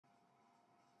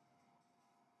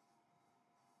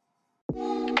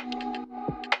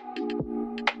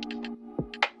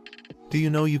Do you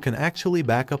know you can actually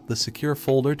back up the secure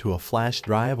folder to a flash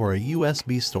drive or a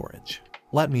USB storage?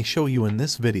 Let me show you in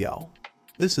this video.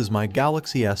 This is my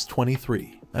Galaxy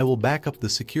S23. I will back up the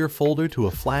secure folder to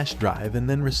a flash drive and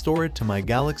then restore it to my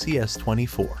Galaxy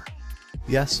S24.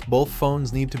 Yes, both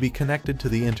phones need to be connected to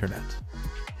the internet.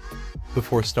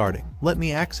 Before starting, let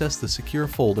me access the secure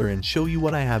folder and show you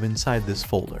what I have inside this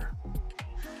folder.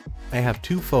 I have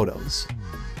 2 photos,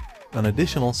 an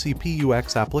additional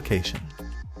CPUX application,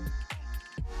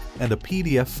 and a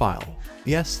PDF file.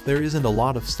 Yes, there isn't a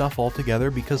lot of stuff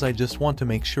altogether because I just want to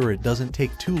make sure it doesn't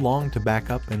take too long to back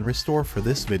up and restore for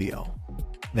this video.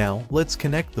 Now, let's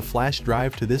connect the flash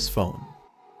drive to this phone.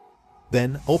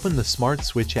 Then, open the Smart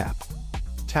Switch app.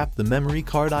 Tap the memory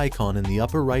card icon in the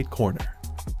upper right corner.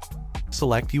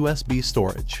 Select USB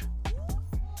storage.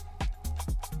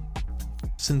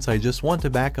 Since I just want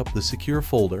to back up the secure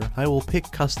folder, I will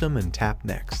pick Custom and tap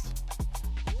Next.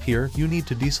 Here, you need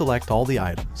to deselect all the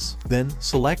items. Then,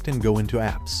 select and go into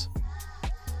Apps.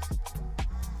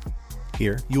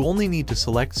 Here, you only need to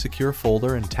select Secure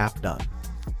Folder and tap Done.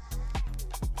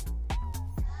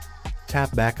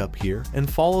 Tap Backup here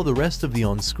and follow the rest of the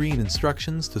on-screen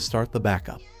instructions to start the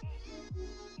backup.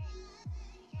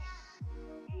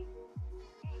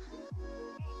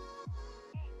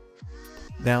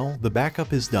 Now, the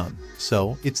backup is done,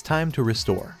 so it's time to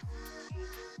restore.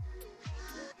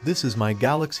 This is my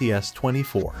Galaxy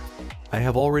S24. I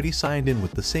have already signed in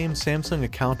with the same Samsung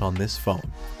account on this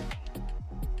phone.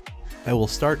 I will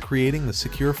start creating the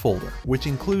secure folder, which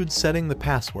includes setting the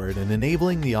password and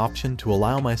enabling the option to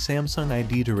allow my Samsung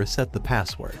ID to reset the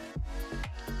password.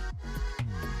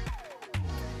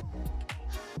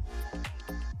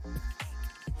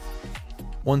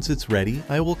 Once it's ready,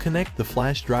 I will connect the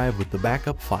flash drive with the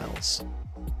backup files.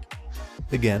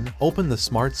 Again, open the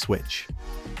Smart Switch.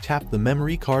 Tap the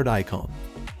memory card icon.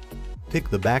 Pick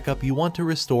the backup you want to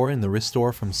restore in the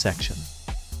Restore From section.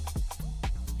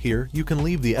 Here, you can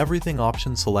leave the Everything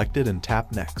option selected and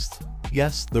tap Next.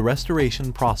 Yes, the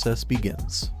restoration process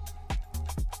begins.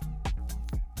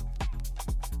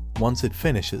 Once it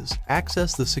finishes,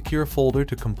 access the secure folder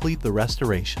to complete the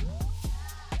restoration.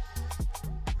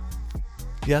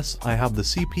 Yes, I have the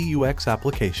CPUX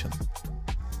application,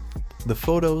 the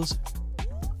photos,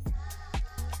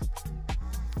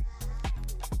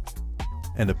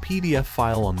 and a PDF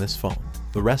file on this phone.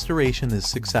 The restoration is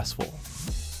successful.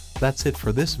 That's it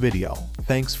for this video.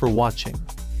 Thanks for watching.